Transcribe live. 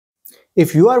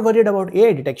If you are worried about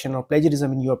AI detection or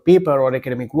plagiarism in your paper or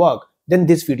academic work, then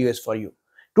this video is for you.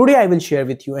 Today I will share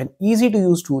with you an easy to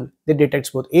use tool that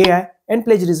detects both AI and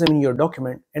plagiarism in your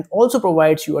document and also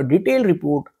provides you a detailed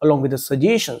report along with the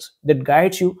suggestions that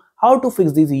guides you how to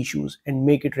fix these issues and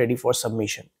make it ready for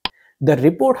submission. The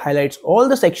report highlights all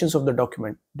the sections of the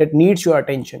document that needs your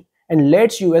attention and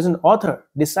lets you as an author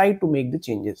decide to make the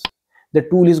changes. The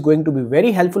tool is going to be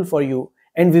very helpful for you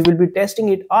and we will be testing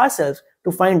it ourselves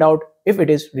to find out if it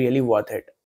is really worth it.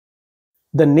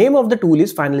 The name of the tool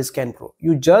is FinalScanPro.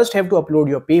 You just have to upload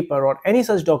your paper or any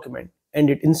such document and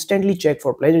it instantly checks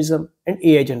for plagiarism and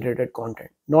AI generated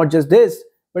content. Not just this,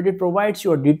 but it provides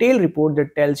you a detailed report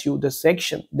that tells you the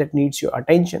section that needs your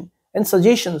attention and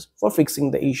suggestions for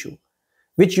fixing the issue,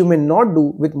 which you may not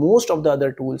do with most of the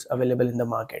other tools available in the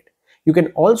market. You can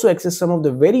also access some of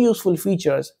the very useful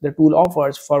features the tool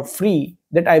offers for free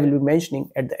that I will be mentioning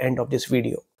at the end of this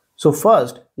video. So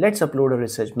first, let's upload a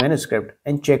research manuscript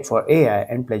and check for AI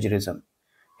and plagiarism.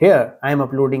 Here, I am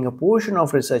uploading a portion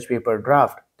of research paper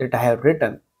draft that I have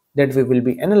written that we will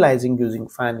be analyzing using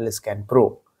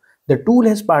FinalScanPro. The tool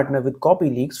has partnered with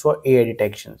CopyLeaks for AI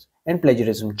detections and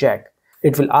plagiarism check.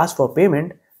 It will ask for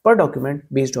payment per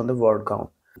document based on the word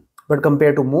count. But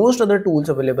compared to most other tools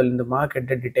available in the market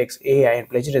that detects AI and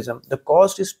plagiarism, the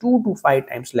cost is 2 to 5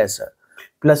 times lesser.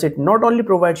 Plus, it not only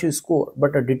provides you a score,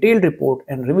 but a detailed report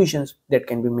and revisions that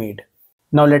can be made.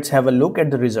 Now let's have a look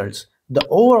at the results. The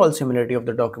overall similarity of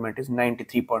the document is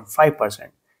 93.5%,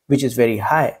 which is very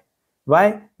high.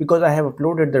 Why? Because I have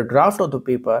uploaded the draft of the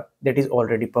paper that is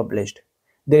already published.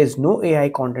 There is no AI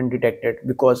content detected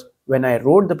because when I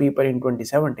wrote the paper in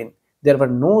 2017, there were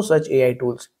no such AI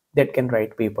tools that can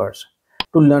write papers.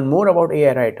 To learn more about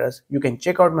AI writers, you can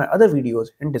check out my other videos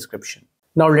in description.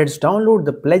 Now let's download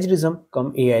the plagiarism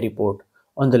cum AI report.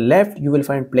 On the left, you will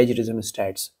find plagiarism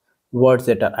stats, words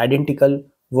that are identical,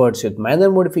 words with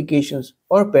minor modifications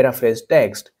or paraphrase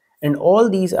text, and all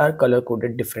these are color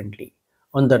coded differently.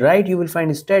 On the right, you will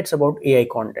find stats about AI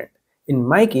content. In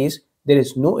my case, there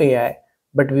is no AI,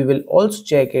 but we will also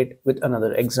check it with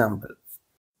another example.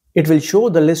 It will show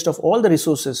the list of all the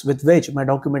resources with which my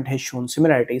document has shown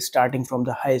similarities starting from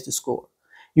the highest score.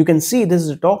 You can see this is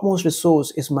the topmost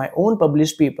resource is my own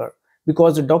published paper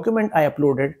because the document I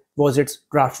uploaded was its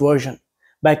draft version.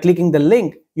 By clicking the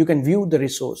link, you can view the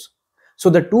resource. So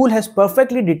the tool has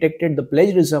perfectly detected the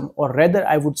plagiarism, or rather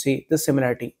I would say the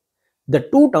similarity. The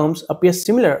two terms appear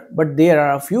similar, but there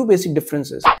are a few basic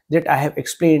differences that I have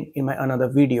explained in my another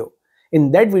video.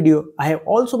 In that video, I have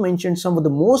also mentioned some of the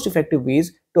most effective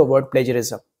ways to avoid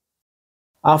plagiarism.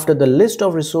 After the list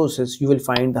of resources, you will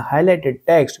find the highlighted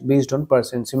text based on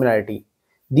percent similarity.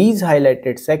 These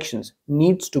highlighted sections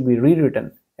needs to be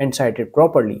rewritten and cited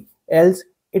properly, else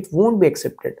it won't be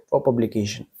accepted for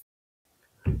publication.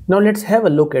 Now let's have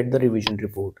a look at the revision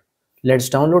report. Let's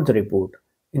download the report.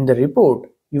 In the report,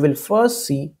 you will first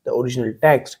see the original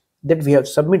text that we have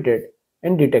submitted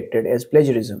and detected as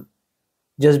plagiarism.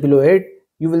 Just below it,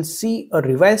 you will see a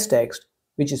revised text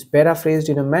which is paraphrased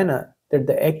in a manner that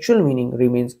the actual meaning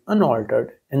remains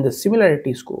unaltered and the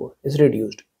similarity score is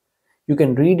reduced. You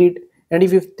can read it, and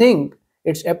if you think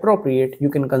it's appropriate, you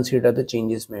can consider the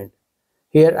changes made.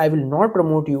 Here, I will not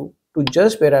promote you to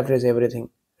just paraphrase everything,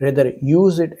 rather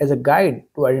use it as a guide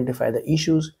to identify the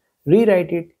issues,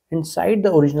 rewrite it, and cite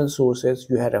the original sources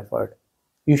you have referred.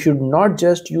 You should not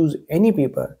just use any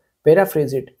paper,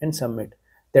 paraphrase it, and submit.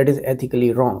 That is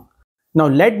ethically wrong. Now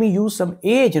let me use some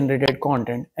AI generated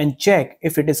content and check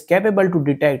if it is capable to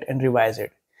detect and revise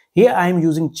it. Here I am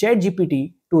using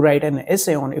ChatGPT to write an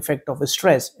essay on effect of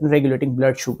stress in regulating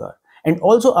blood sugar and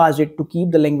also asked it to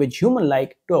keep the language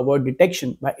human-like to avoid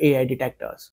detection by AI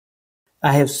detectors.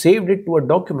 I have saved it to a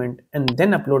document and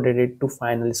then uploaded it to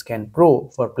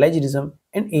FinalScanPro for plagiarism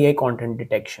and AI content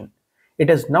detection. It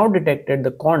has now detected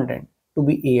the content to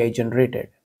be AI generated.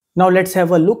 Now let's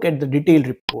have a look at the detailed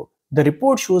report. The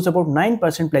report shows about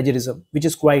 9% plagiarism, which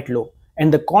is quite low,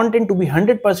 and the content to be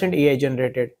 100% AI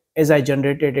generated as I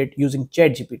generated it using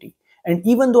ChatGPT. And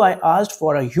even though I asked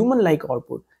for a human-like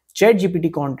output,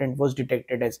 ChatGPT content was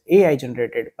detected as AI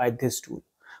generated by this tool.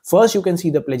 First, you can see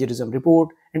the plagiarism report,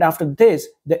 and after this,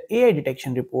 the AI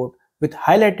detection report with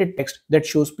highlighted text that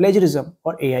shows plagiarism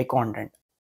or AI content.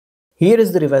 Here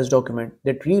is the revised document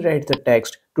that rewrites the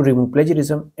text to remove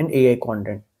plagiarism and AI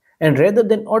content. And rather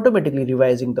than automatically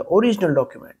revising the original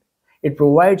document, it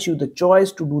provides you the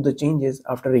choice to do the changes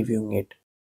after reviewing it.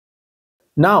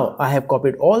 Now I have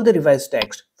copied all the revised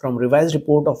text from revised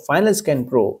report of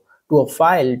FinalScanPro to a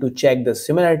file to check the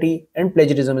similarity and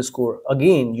plagiarism score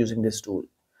again using this tool.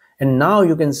 And now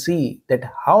you can see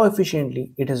that how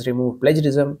efficiently it has removed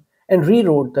plagiarism and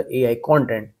rewrote the AI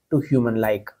content to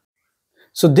human-like.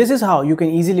 So this is how you can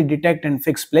easily detect and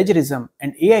fix plagiarism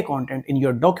and AI content in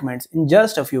your documents in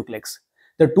just a few clicks.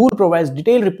 The tool provides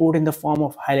detailed report in the form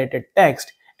of highlighted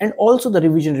text and also the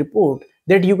revision report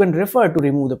that you can refer to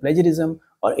remove the plagiarism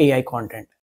or AI content.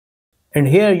 And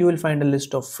here you will find a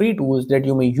list of free tools that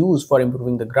you may use for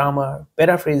improving the grammar,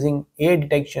 paraphrasing, AI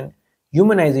detection,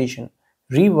 humanization,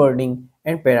 rewording,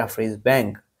 and paraphrase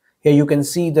bank. Here you can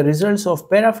see the results of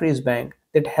paraphrase bank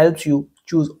that helps you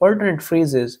choose alternate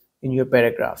phrases in your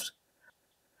paragraphs.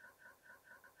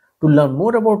 To learn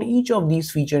more about each of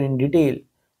these features in detail,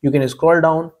 you can scroll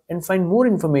down and find more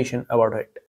information about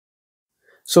it.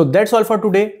 So that's all for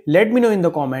today. Let me know in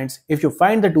the comments if you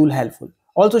find the tool helpful.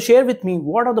 Also share with me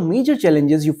what are the major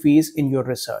challenges you face in your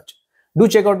research. Do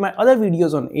check out my other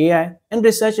videos on AI and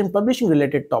research and publishing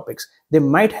related topics. They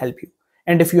might help you.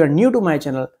 And if you are new to my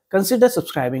channel, consider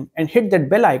subscribing and hit that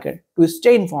bell icon to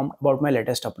stay informed about my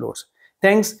latest uploads.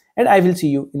 Thanks, and I will see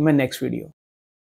you in my next video.